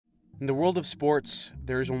In the world of sports,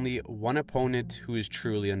 there is only one opponent who is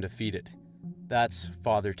truly undefeated. That's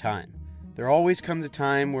Father Time. There always comes a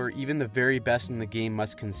time where even the very best in the game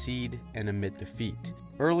must concede and admit defeat.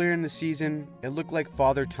 Earlier in the season, it looked like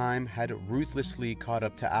Father Time had ruthlessly caught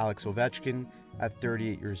up to Alex Ovechkin at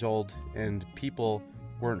 38 years old, and people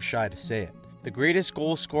weren't shy to say it. The greatest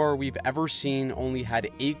goal scorer we've ever seen only had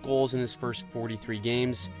 8 goals in his first 43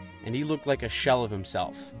 games, and he looked like a shell of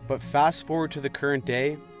himself. But fast forward to the current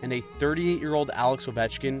day, and a 38-year-old Alex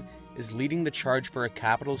Ovechkin is leading the charge for a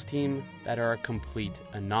Capitals team that are a complete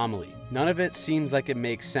anomaly. None of it seems like it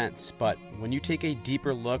makes sense, but when you take a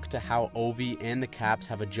deeper look to how Ovi and the Caps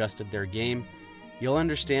have adjusted their game, you'll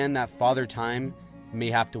understand that Father Time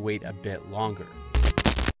may have to wait a bit longer.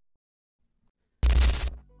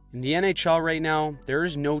 In the NHL right now, there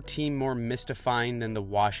is no team more mystifying than the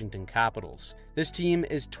Washington Capitals. This team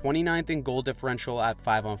is 29th in goal differential at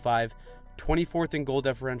 5-on-5, 24th in goal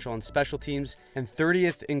differential in special teams, and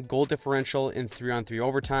 30th in goal differential in 3-on-3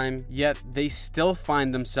 overtime, yet they still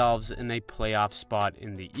find themselves in a playoff spot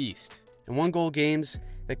in the East. In one-goal games,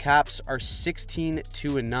 the Caps are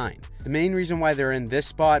 16-2-9. The main reason why they're in this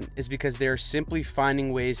spot is because they are simply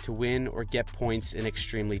finding ways to win or get points in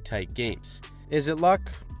extremely tight games. Is it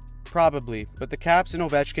luck? Probably, but the Caps and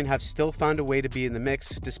Ovechkin have still found a way to be in the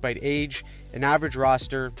mix despite age, an average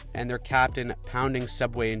roster, and their captain pounding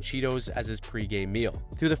Subway and Cheetos as his pre-game meal.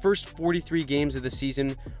 Through the first 43 games of the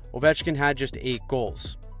season, Ovechkin had just 8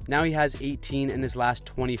 goals. Now he has 18 in his last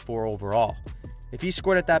 24 overall. If he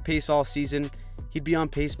scored at that pace all season, he'd be on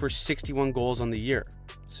pace for 61 goals on the year.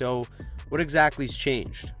 So, what exactly's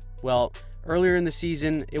changed? Well, earlier in the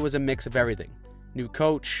season, it was a mix of everything. New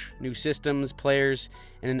coach, new systems, players,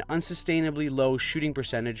 and an unsustainably low shooting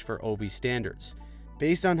percentage for Ovi's standards.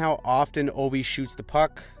 Based on how often Ovi shoots the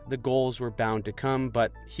puck, the goals were bound to come,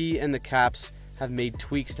 but he and the Caps have made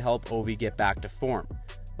tweaks to help Ovi get back to form.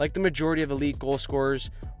 Like the majority of elite goal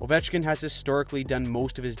scorers, Ovechkin has historically done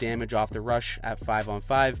most of his damage off the rush at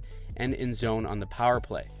 5-on-5 and in zone on the power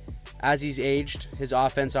play. As he's aged, his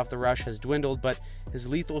offense off the rush has dwindled, but his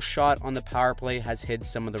lethal shot on the power play has hid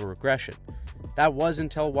some of the regression. That was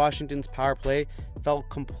until Washington's power play fell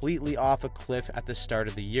completely off a cliff at the start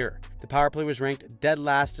of the year. The power play was ranked dead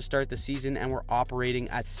last to start the season and were operating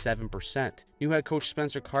at 7%. New head coach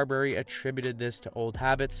Spencer Carberry attributed this to old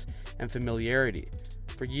habits and familiarity.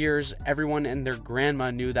 For years, everyone and their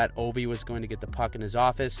grandma knew that Ovi was going to get the puck in his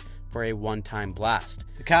office for a one-time blast.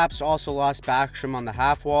 The Caps also lost Backstrom on the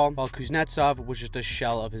half wall, while Kuznetsov was just a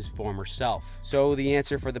shell of his former self. So the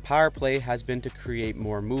answer for the power play has been to create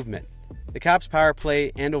more movement. The Caps power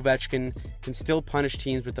play and Ovechkin can still punish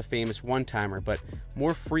teams with the famous one-timer, but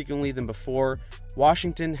more frequently than before,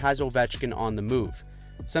 Washington has Ovechkin on the move.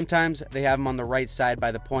 Sometimes they have him on the right side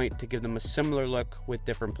by the point to give them a similar look with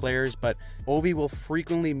different players, but Ovi will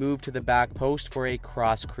frequently move to the back post for a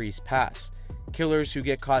cross-crease pass. Killers who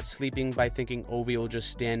get caught sleeping by thinking Ovi will just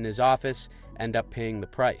stand in his office end up paying the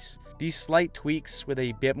price. These slight tweaks with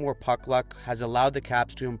a bit more puck luck has allowed the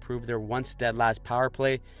Caps to improve their once dead last power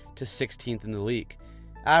play to 16th in the league.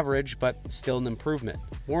 Average, but still an improvement.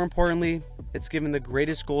 More importantly, it's given the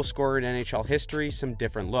greatest goal scorer in NHL history some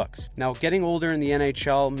different looks. Now, getting older in the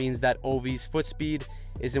NHL means that Ovi's foot speed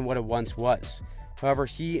isn't what it once was. However,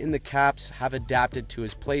 he and the Caps have adapted to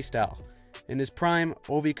his playstyle. In his prime,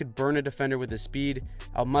 Ovi could burn a defender with his speed,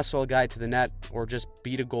 outmuscle a guy to the net, or just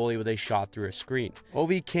beat a goalie with a shot through a screen.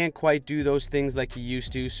 Ovi can't quite do those things like he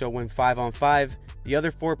used to, so when 5-on-5, the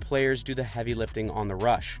other 4 players do the heavy lifting on the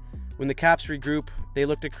rush. When the Caps regroup, they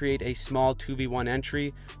look to create a small 2v1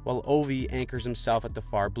 entry, while Ovi anchors himself at the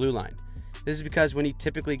far blue line. This is because when he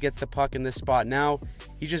typically gets the puck in this spot now,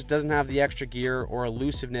 he just doesn't have the extra gear or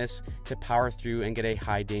elusiveness to power through and get a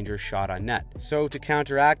high danger shot on net. So to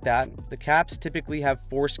counteract that, the Caps typically have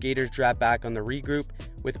 4 skaters drop back on the regroup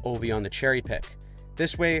with Ovi on the cherry pick.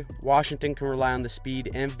 This way, Washington can rely on the speed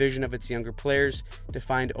and vision of its younger players to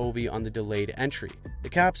find Ovi on the delayed entry. The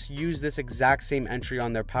Caps use this exact same entry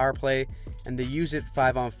on their power play, and they use it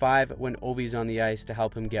 5-on-5 when Ovi's on the ice to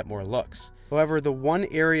help him get more looks. However, the one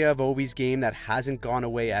area of Ovi's game that hasn't gone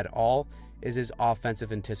away at all is his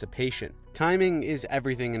offensive anticipation. Timing is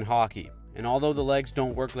everything in hockey, and although the legs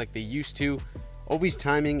don't work like they used to, Ovi's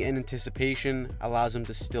timing and anticipation allows him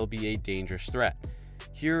to still be a dangerous threat.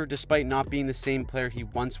 Here, despite not being the same player he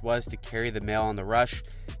once was to carry the mail on the rush,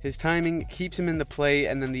 his timing keeps him in the play,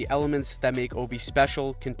 and then the elements that make Ovi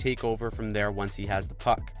special can take over from there once he has the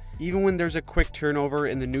puck. Even when there's a quick turnover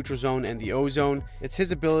in the neutral zone and the O zone, it's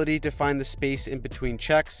his ability to find the space in between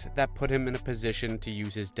checks that put him in a position to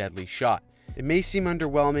use his deadly shot. It may seem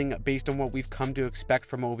underwhelming based on what we've come to expect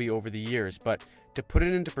from Ovi over the years, but to put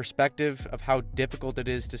it into perspective of how difficult it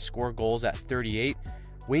is to score goals at 38,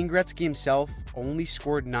 Wayne Gretzky himself only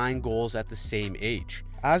scored 9 goals at the same age.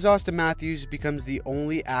 As Austin Matthews becomes the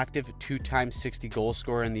only active 2-time 60 goal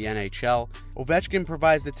scorer in the NHL, Ovechkin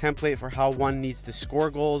provides the template for how one needs to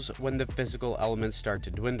score goals when the physical elements start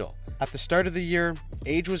to dwindle. At the start of the year,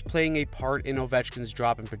 age was playing a part in Ovechkin's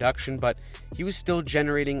drop in production, but he was still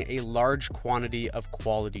generating a large quantity of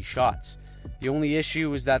quality shots. The only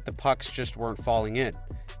issue is that the pucks just weren't falling in.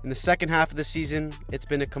 In the second half of the season, it's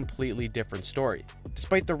been a completely different story.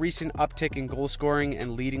 Despite the recent uptick in goal scoring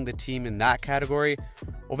and leading the team in that category,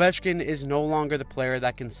 Ovechkin is no longer the player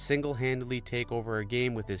that can single-handedly take over a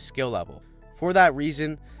game with his skill level. For that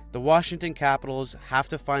reason, the Washington Capitals have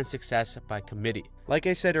to find success by committee. Like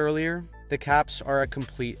I said earlier, the Caps are a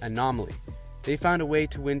complete anomaly. They found a way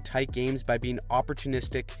to win tight games by being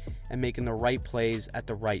opportunistic and making the right plays at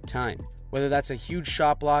the right time. Whether that's a huge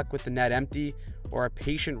shot block with the net empty or a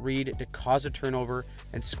patient read to cause a turnover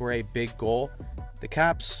and score a big goal, the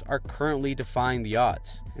Caps are currently defying the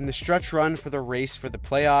odds. In the stretch run for the race for the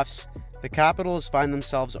playoffs, the Capitals find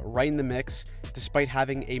themselves right in the mix despite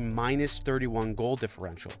having a -31 goal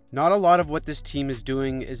differential. Not a lot of what this team is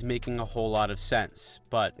doing is making a whole lot of sense,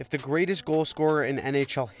 but if the greatest goal scorer in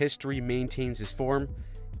NHL history maintains his form,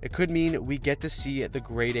 it could mean we get to see the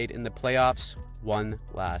grade 8 in the playoffs one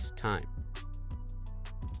last time.